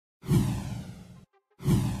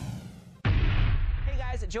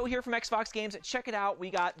Joe here from XFoxGames. Check it out. We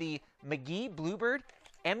got the McGee Bluebird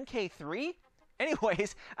MK3.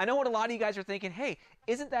 Anyways, I know what a lot of you guys are thinking, hey,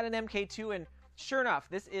 isn't that an MK2? And sure enough,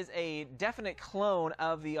 this is a definite clone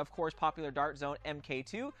of the, of course, popular DartZone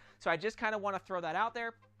MK2. So I just kind of want to throw that out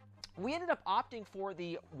there. We ended up opting for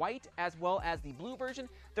the white as well as the blue version.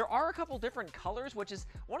 There are a couple different colors, which is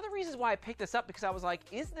one of the reasons why I picked this up, because I was like,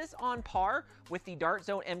 is this on par with the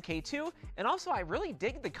DartZone MK2? And also, I really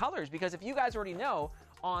dig the colors, because if you guys already know,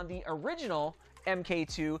 on the original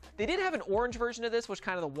MK2, they did have an orange version of this, which is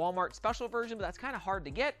kind of the Walmart special version, but that's kind of hard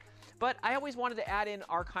to get. But I always wanted to add in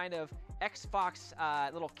our kind of XFox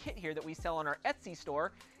little kit here that we sell on our Etsy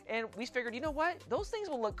store. And we figured, you know what? Those things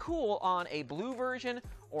will look cool on a blue version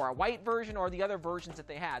or a white version or the other versions that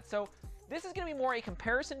they had. So this is going to be more a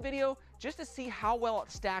comparison video just to see how well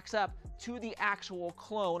it stacks up to the actual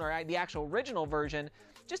clone or the actual original version,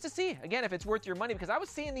 just to see, again, if it's worth your money, because I was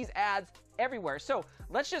seeing these ads everywhere. So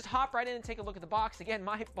let's just hop right in and take a look at the box. Again,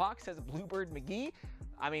 my box says Bluebird McGee.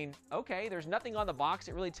 I mean, okay, there's nothing on the box.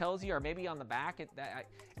 It really tells you, or maybe on the back.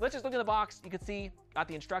 Let's just look at the box. You can see, got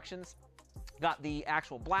the instructions. Got the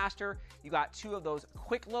actual blaster. You got two of those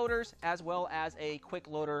quick loaders, as well as a quick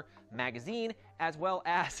loader magazine, as well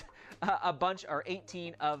as a bunch, or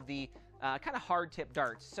 18 of the kind of hard tip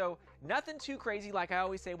darts. So nothing too crazy, like I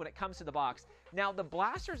always say when it comes to the box. Now the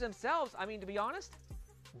blasters themselves, I mean, to be honest,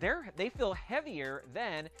 they feel heavier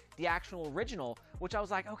than the actual original, which I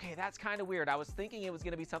was like, okay, that's kind of weird. I was thinking it was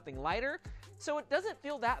going to be something lighter, so it doesn't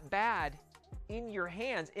feel that bad in your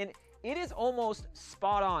hands. And it is almost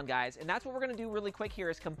spot on, guys. And that's what we're going to do really quick here,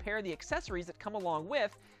 is compare the accessories that come along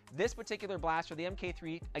with this particular blaster, the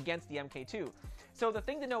MK3, against the MK2. So the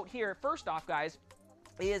thing to note here, first off, guys,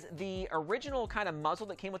 is the original kind of muzzle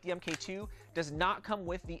that came with the MK2 does not come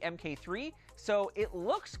with the MK3. So it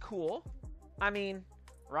looks cool. I mean,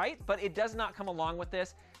 right? But it does not come along with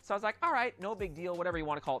this. So I was like, all right, no big deal, whatever you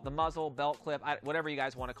want to call it, the muzzle, belt clip, whatever you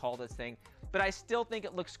guys want to call this thing. But I still think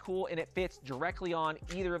it looks cool, and it fits directly on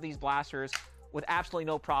either of these blasters with absolutely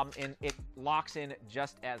no problem, and it locks in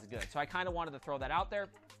just as good. So I kind of wanted to throw that out there.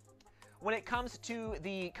 When it comes to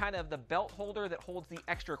the kind of the belt holder that holds the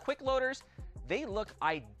extra quick loaders, they look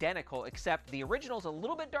identical, except the original is a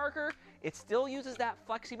little bit darker. It still uses that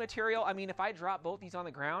flexi material. I mean, if I drop both these on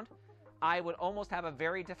the ground, I would almost have a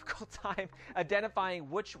very difficult time identifying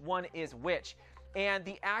which one is which. And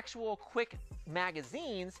the actual quick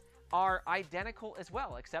magazines are identical as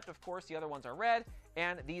well, except of course the other ones are red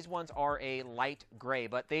and these ones are a light gray,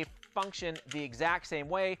 but they function the exact same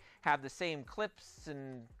way, have the same clips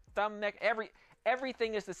and thumb neck,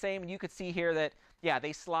 everything is the same. And you could see here that, yeah,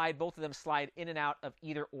 they slide, both of them slide in and out of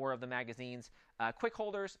either or of the magazines. Quick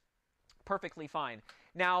holders, perfectly fine.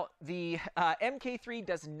 Now, the MK3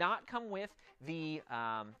 does not come with the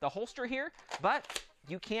holster here, but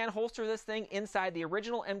you can holster this thing inside the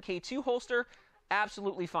original MK2 holster.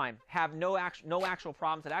 Absolutely fine. Have no actual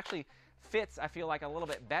problems. It actually fits, I feel like, a little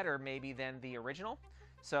bit better maybe than the original.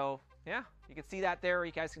 So yeah, you can see that there.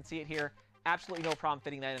 You guys can see it here. Absolutely no problem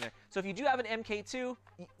fitting that in there. So if you do have an MK2,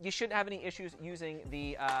 you shouldn't have any issues using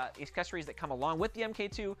the accessories that come along with the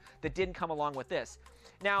MK2 that didn't come along with this.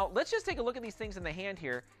 Now, let's just take a look at these things in the hand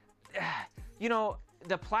here. You know,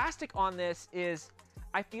 the plastic on this is,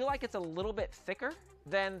 I feel like it's a little bit thicker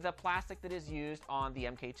than the plastic that is used on the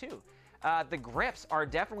MK2. The grips are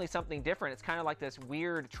definitely something different. It's kind of like this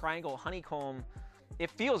weird triangle honeycomb. It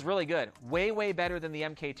feels really good. Way, way better than the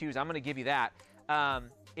MK2s. I'm going to give you that.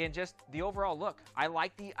 And just the overall look. I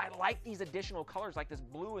like these additional colors, like this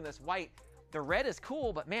blue and this white. The red is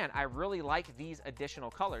cool, but man, I really like these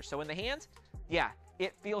additional colors. So in the hands, yeah,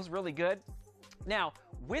 it feels really good. Now,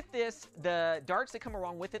 with this, the darts that come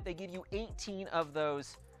along with it, they give you 18 of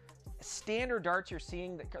those standard darts you're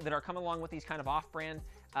seeing that are coming along with these kind of off-brand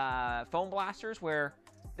foam blasters, where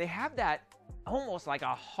they have that almost like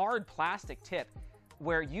a hard plastic tip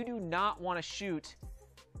where you do not want to shoot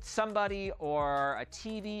somebody or a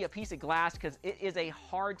TV, a piece of glass, because it is a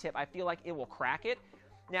hard tip. I feel like it will crack it.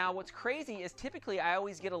 Now, what's crazy is typically I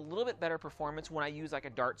always get a little bit better performance when I use like a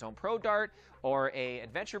DartZone Pro Dart or a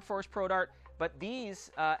Adventure Force Pro Dart, but these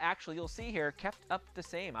actually, you'll see here, kept up the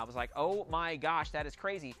same. I was like, oh my gosh, that is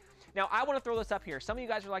crazy. Now, I want to throw this up here. Some of you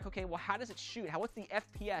guys are like, okay, well, how does it shoot? What's the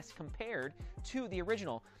FPS compared to the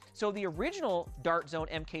original? So the original DartZone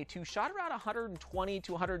MK2 shot around 120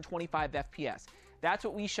 to 125 FPS. That's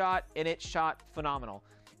what we shot, and it shot phenomenal.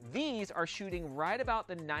 These are shooting right about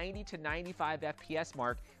the 90 to 95 FPS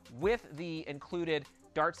mark with the included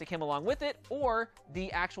darts that came along with it, or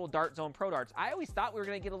the actual DartZone Pro Darts. I always thought we were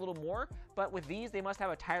going to get a little more, but with these, they must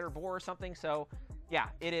have a tighter bore or something. So yeah,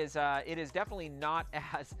 it is definitely not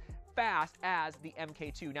as fast as the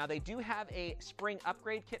MK2. Now, they do have a spring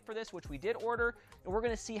upgrade kit for this, which we did order, and we're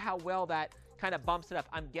going to see how well that kind of bumps it up.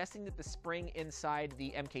 I'm guessing that the spring inside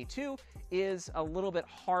the MK2 is a little bit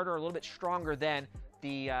harder, a little bit stronger than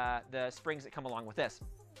the springs that come along with this.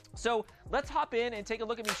 So let's hop in and take a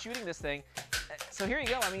look at me shooting this thing. So here you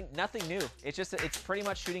go. I mean, nothing new. It's just, it's pretty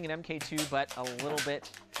much shooting an MK2, but a little bit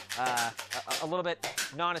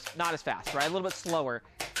not as fast, right? A little bit slower.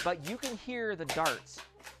 But you can hear the darts.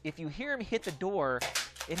 If you hear them hit the door,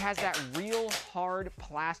 it has that real hard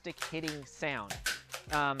plastic hitting sound.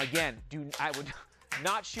 Again, I would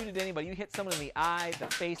not shoot at anybody. You hit someone in the eye, the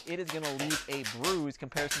face, it is going to leave a bruise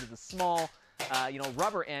compared to the small,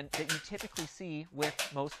 rubber end that you typically see with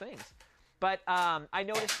most things. But I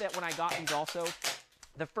noticed that when I got these also,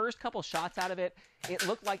 the first couple shots out of it, it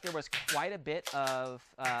looked like there was quite a bit of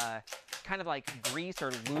kind of like grease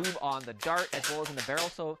or lube on the dart as well as in the barrel.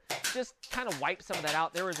 So just kind of wiped some of that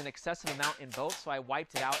out. There was an excessive amount in both, so I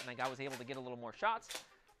wiped it out and I was able to get a little more shots.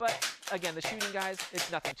 But again, the shooting, guys,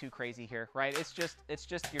 it's nothing too crazy here, right? It's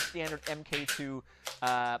just your standard MK2,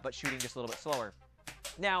 but shooting just a little bit slower.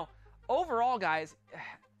 Now, overall, guys,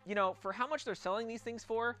 for how much they're selling these things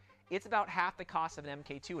for, it's about half the cost of an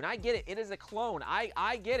MK2. And I get it. It is a clone.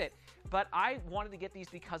 I get it. But I wanted to get these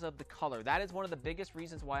because of the color. That is one of the biggest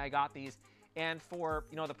reasons why I got these. And for,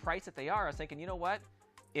 the price that they are, I was thinking, you know what?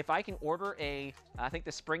 If I can order I think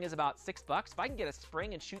the spring is about $6. If I can get a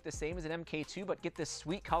spring and shoot the same as an MK2, but get this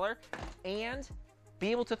sweet color and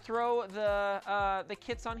be able to throw the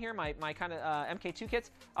kits on here, my kind of MK2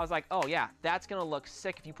 kits, I was like, oh yeah, that's gonna look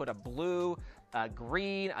sick if you put a blue, a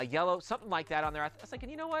green, a yellow, something like that on there. I was thinking,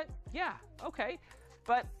 you know what? Yeah, okay.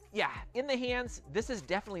 But yeah, in the hands, this is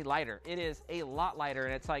definitely lighter. It is a lot lighter,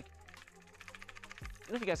 and it's like, I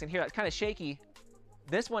don't know if you guys can hear that. It's kind of shaky.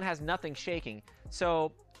 This one has nothing shaking.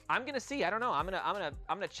 So I'm gonna see. I don't know. I'm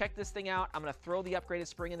gonna check this thing out. I'm gonna throw the upgraded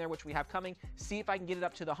spring in there, which we have coming. See if I can get it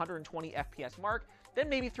up to the 120 FPS mark. Then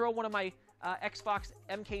maybe throw one of my XFox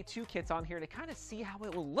MK2 kits on here to kind of see how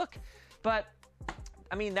it will look. But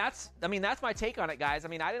I mean, that's my take on it, guys. I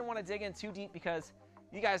mean, I didn't want to dig in too deep because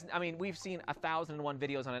you guys, we've seen 1,001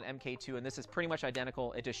 videos on an MK2, and this is pretty much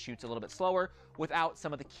identical. It just shoots a little bit slower without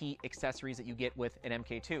some of the key accessories that you get with an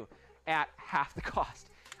MK2 at half the cost.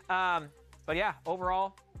 But yeah,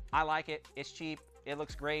 overall, I like it. It's cheap. It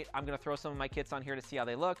looks great. I'm going to throw some of my kits on here to see how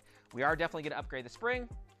they look. We are definitely going to upgrade the spring,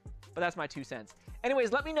 but that's my 2 cents.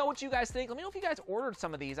 Anyways, let me know what you guys think. Let me know if you guys ordered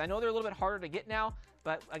some of these. I know they're a little bit harder to get now,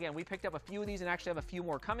 but again, we picked up a few of these and actually have a few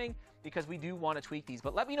more coming because we do want to tweak these.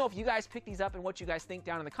 But let me know if you guys picked these up and what you guys think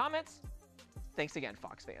down in the comments. Thanks again,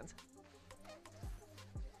 Fox fans.